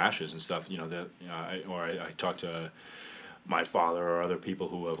some crashes and stuff, I talk to my father or other people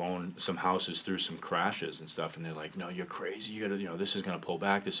who have owned some houses through some crashes and stuff, and they're like, no, you're crazy. You gotta, this is gonna pull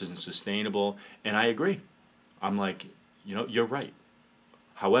back. This isn't sustainable. And I agree. I'm like, you're right.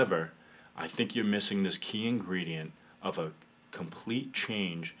 However, I think you're missing this key ingredient of a complete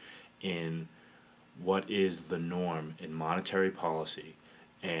change in what is the norm in monetary policy.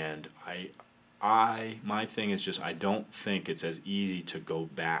 And my thing is just, I don't think it's as easy to go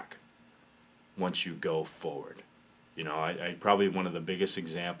back once you go forward. I probably one of the biggest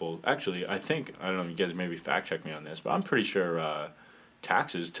examples, actually, I don't know, you guys maybe fact check me on this, but I'm pretty sure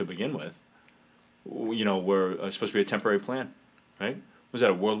taxes to begin with, were supposed to be a temporary plan, right? Was that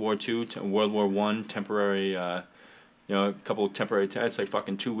a World War II, World War I temporary, a couple of temporary it's like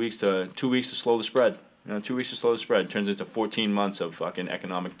fucking 2 weeks to slow the spread. 2 weeks to slow the spread turns into 14 months of fucking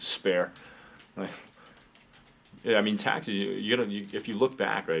economic despair. Like, yeah, I mean, taxes, if you look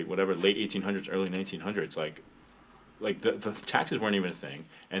back, right, whatever, late 1800s, early 1900s, like the taxes weren't even a thing,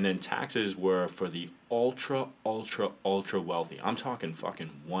 and then taxes were for the ultra wealthy. I'm talking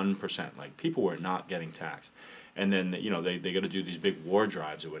fucking 1%. Like, people were not getting taxed, and then they got to do these big war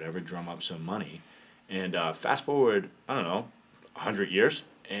drives or whatever, drum up some money, and fast forward, I don't know, 100 years,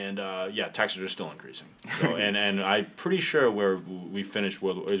 and taxes are still increasing. So and I'm pretty sure where we finished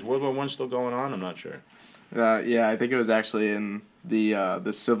is World War I still going on? I'm not sure. Yeah, I think it was actually in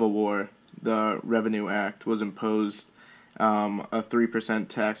the Civil War. The Revenue Act was imposed a 3%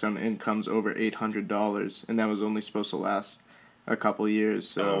 tax on incomes over $800, and that was only supposed to last a couple years.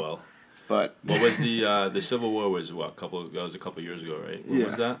 So, oh well. But what was the Civil War was what that was a couple years ago, right? When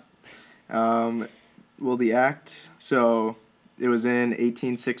was that? Well, the act. So it was in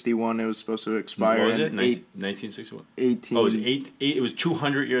 1861. It was supposed to expire. What was it? 1961. 18. Oh, it was It was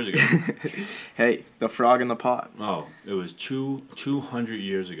 200 years ago. Hey, the frog in the pot. Oh, it was 200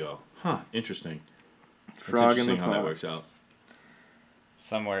 years ago. Huh, interesting. Frog in the how pot. that works out.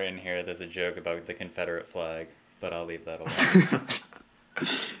 Somewhere in here there's a joke about the Confederate flag, but I'll leave that alone.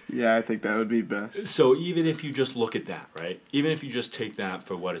 Yeah, I think that would be best. So even if you just look at that, right? Even if you just take that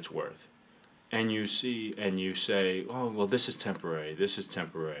for what it's worth, and you say, oh, well, this is temporary,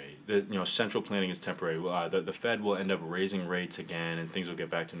 central planning is temporary. The Fed will end up raising rates again, and things will get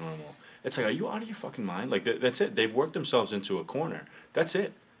back to normal. It's like, are you out of your fucking mind? Like, that's it. They've worked themselves into a corner. That's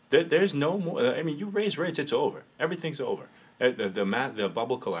it. There's no more. I mean, you raise rates, it's over. Everything's over. The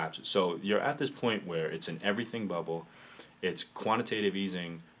bubble collapses. So you're at this point where it's an everything bubble. It's quantitative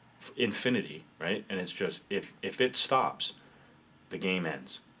easing, infinity, right? And it's just if it stops, the game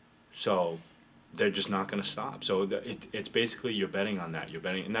ends. So they're just not going to stop. So it's basically you're betting on that. You're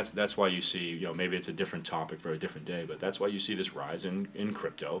betting, and that's why you see, maybe it's a different topic for a different day, but that's why you see this rise in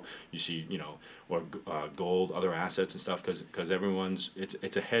crypto. You see, or gold, other assets and stuff, because everyone's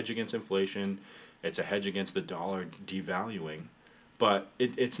it's a hedge against inflation. It's a hedge against the dollar devaluing. But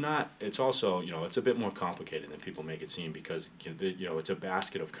it's not. It's also it's a bit more complicated than people make it seem, because it's a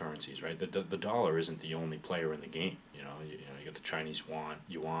basket of currencies, right? The dollar isn't the only player in the game. You got the Chinese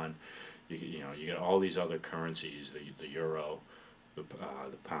yuan. You get all these other currencies, the euro, the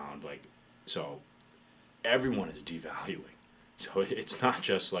pound, so everyone is devaluing. So it's not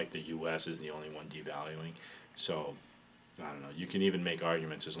just like the U.S. is the only one devaluing. So I don't know. You can even make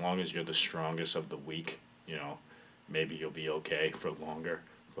arguments, as long as you're the strongest of the weak, maybe you'll be okay for longer.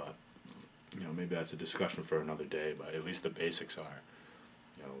 But maybe that's a discussion for another day. But at least the basics are,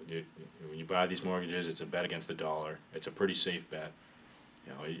 when you buy these mortgages, it's a bet against the dollar. It's a pretty safe bet.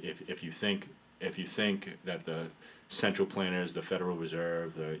 If you think that the central planners, the Federal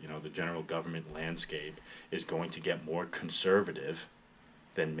Reserve, the general government landscape is going to get more conservative,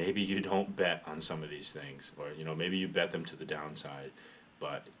 then maybe you don't bet on some of these things, or maybe you bet them to the downside.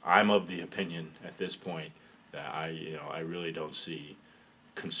 But I'm of the opinion at this point that I really don't see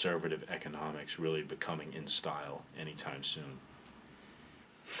conservative economics really becoming in style anytime soon.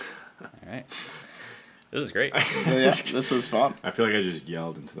 All right. This is great. Yeah, this was fun. I feel like I just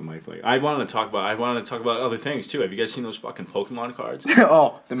yelled into the mic. Like I wanted to talk about other things too. Have you guys seen those fucking Pokemon cards?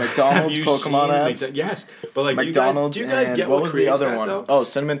 Oh, the McDonald's Have you Pokemon seen ads. Yes, but like McDonald's. do you guys and get what was the creates other that, one? though? Oh,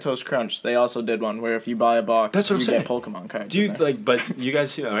 Cinnamon Toast Crunch. They also did one where if you buy a box, That's what I'm you saying. get Pokemon cards. Do you in there. like? But you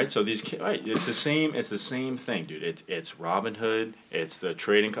guys see that, right? So these, right? It's the same. It's the same thing, dude. It's Robinhood. It's the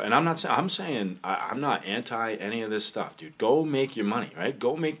trading. And I'm not saying. I'm saying I'm not anti any of this stuff, dude. Go make your money, right?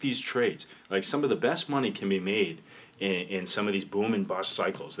 Go make these trades. Like some of the best money can be made in some of these boom and bust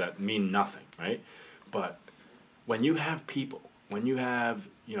cycles that mean nothing, right? But when you have people, when you have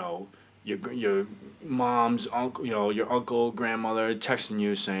your mom's uncle, your uncle, grandmother texting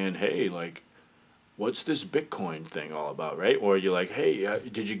you saying, hey, like, what's this Bitcoin thing all about, right? Or you're like, hey,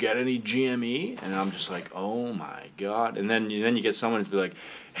 did you get any GME? And I'm just like, oh my God. And then you get someone to be like,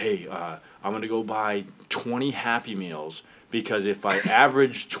 hey, I'm going to go buy 20 Happy Meals because if I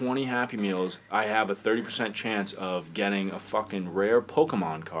average 20 Happy Meals, I have a 30% chance of getting a fucking rare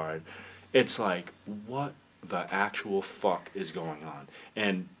Pokemon card. It's like, what the actual fuck is going on?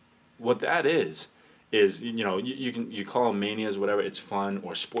 And what that is you call them manias, whatever. It's fun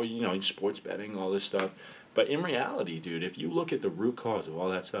or sport, sports betting, all this stuff. But in reality, dude, if you look at the root cause of all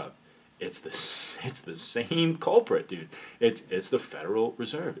that stuff, it's the same culprit, dude. It's the Federal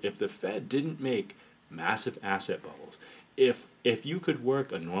Reserve. If the Fed didn't make massive asset bubbles, if you could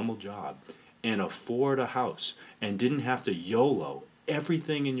work a normal job and afford a house and didn't have to YOLO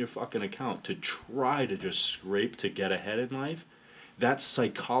everything in your fucking account to try to just scrape to get ahead in life, that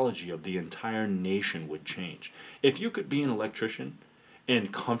psychology of the entire nation would change. If you could be an electrician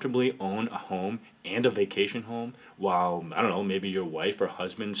and comfortably own a home and a vacation home while, I don't know, maybe your wife or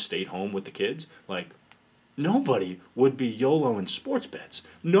husband stayed home with the kids, like, nobody would be YOLOing sports bets.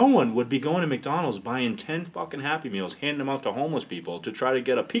 No one would be going to McDonald's buying 10 fucking Happy Meals, handing them out to homeless people to try to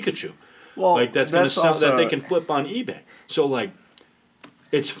get a Pikachu. Well, like, that's going to sell, also that they can flip on eBay. So, like,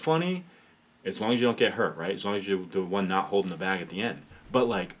 it's funny as long as you don't get hurt, right? As long as you're the one not holding the bag at the end. But,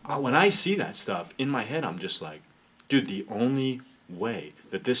 like, when I see that stuff, in my head, I'm just like, dude, the only way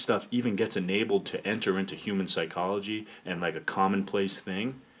that this stuff even gets enabled to enter into human psychology and, like, a commonplace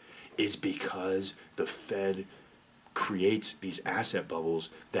thing is because the Fed creates these asset bubbles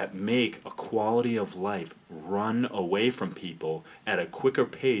that make a quality of life run away from people at a quicker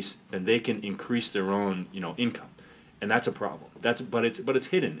pace than they can increase their own, income. And that's a problem. But it's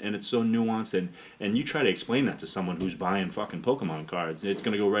hidden and it's so nuanced and you try to explain that to someone who's buying fucking Pokemon cards, it's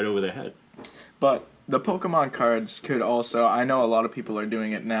gonna go right over their head. But the Pokemon cards could also, I know a lot of people are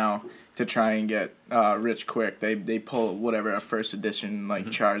doing it now to try and get rich quick. They pull whatever, a first edition like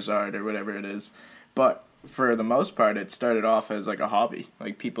Charizard or whatever it is. But for the most part, it started off as like a hobby.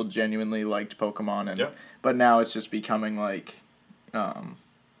 Like people genuinely liked Pokemon, and but now it's just becoming like a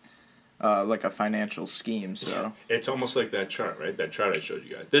financial scheme. So it's almost like that chart, right? That chart I showed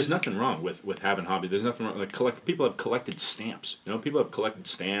you guys. There's nothing wrong with having hobby. There's nothing wrong. Like people have collected stamps. People have collected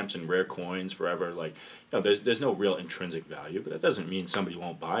stamps and rare coins forever. Like, there's no real intrinsic value, but that doesn't mean somebody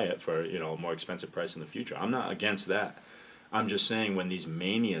won't buy it for a more expensive price in the future. I'm not against that. I'm just saying when these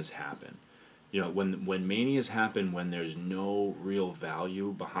manias happen, when manias happen when there's no real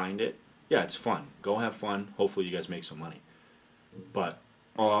value behind it, yeah, it's fun. Go have fun. Hopefully you guys make some money. But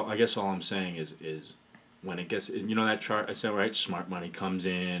I guess all I'm saying is when it gets, that chart I said, right, smart money comes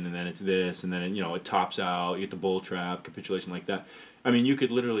in, and then it's this, and then it tops out, you get the bull trap, capitulation like that. I mean, you could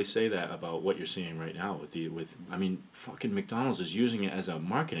literally say that about what you're seeing right now fucking McDonald's is using it as a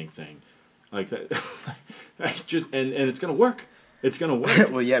marketing thing. Like that, and it's gonna work. It's gonna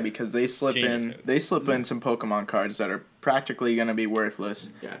work. Well, yeah, because they slip Genius in move. some Pokemon cards that are practically gonna be worthless.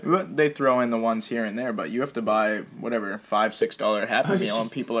 Yeah. But they throw in the ones here and there, but you have to buy whatever $5-6 Happy Meal,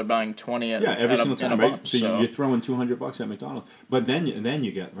 and people are buying 20 at every single time, right? box, So you're throwing $200 at McDonald's, but then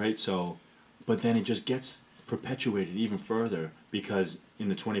you get right. So, but then it just gets perpetuated even further because in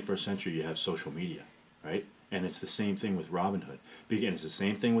the 21st century you have social media, right? And it's the same thing with Robinhood. And it's the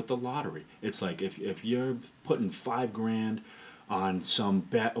same thing with the lottery. It's like if you're putting $5,000 on some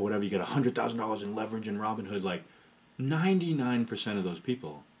bet or whatever, you get $100,000 in leverage in Robinhood, like 99% of those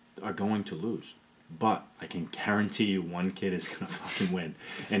people are going to lose. But I can guarantee you one kid is going to fucking win.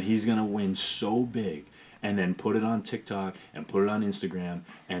 And he's going to win so big and then put it on TikTok and put it on Instagram.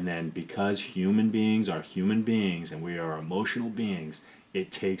 And then because human beings are human beings and we are emotional beings,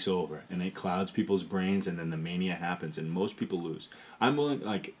 it takes over and it clouds people's brains and then the mania happens and most people lose. I'm willing,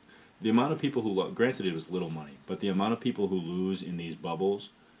 like, the amount of people who, granted it was little money, but the amount of people who lose in these bubbles,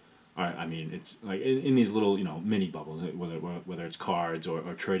 it's like in these little, mini bubbles, whether it's cards or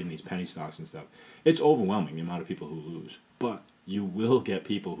trading these penny stocks and stuff, it's overwhelming the amount of people who lose. But you will get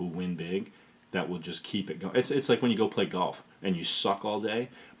people who win big that will just keep it going. It's like when you go play golf and you suck all day,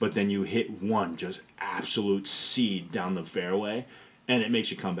 but then you hit one just absolute seed down the fairway, and it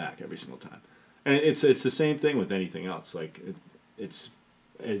makes you come back every single time. And it's the same thing with anything else. Like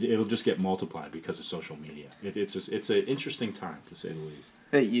it'll just get multiplied because of social media. It's an interesting time, to say the least.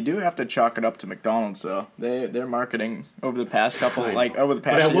 Hey, you do have to chalk it up to McDonald's though. Their marketing over the past couple over the past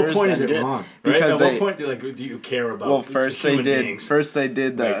But at years what point is been it good. wrong? Right? Because At what point do you care about? Well, first they human did beings?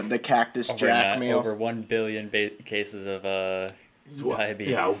 the Cactus Jack meal. Over 1 billion cases of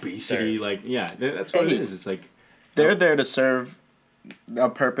diabetes. Yeah, obesity. served. That's what it is. It's like They're there to serve a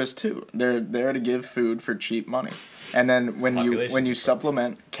purpose too. They're there to give food for cheap money. And then when Population you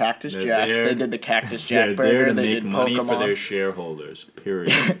supplement Cactus They're Jack, there- they did the Cactus they're Jack there burger. to They make did money Pokemon. for their shareholders.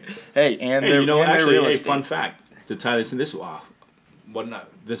 Period. Hey, and their real actually, estate. fun fact to tie this in. This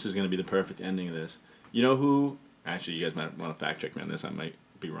is going to be the perfect ending of this. You know who? Actually, you guys might want to fact check me on this. I might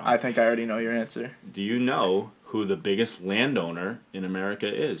be wrong. I think I already know your answer. Do you know who the biggest landowner in America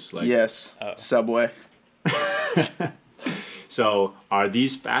is? Yes, Subway. So, are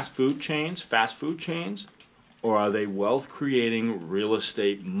these fast food chains, or are they wealth-creating real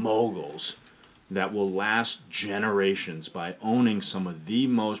estate moguls that will last generations by owning some of the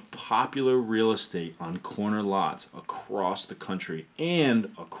most popular real estate on corner lots across the country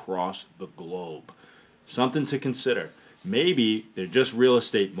and across the globe? Something to consider. Maybe they're just real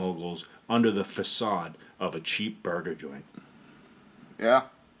estate moguls under the facade of a cheap burger joint. Yeah.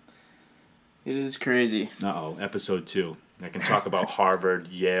 It is crazy. Episode 2. I can talk about Harvard,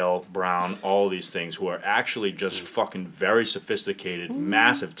 Yale, Brown, all these things who are actually just fucking very sophisticated,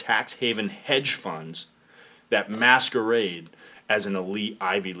 massive tax haven hedge funds that masquerade as an elite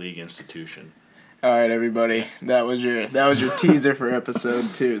Ivy League institution. All right, everybody. That was your teaser for episode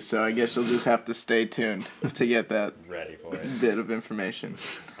 2. So I guess you'll just have to stay tuned to get that Ready for it. bit of information.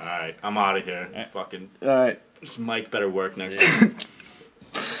 All right, I'm out of here. Fucking All right. this mic better work next See ya. time.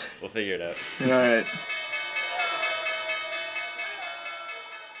 We'll figure it out. All right.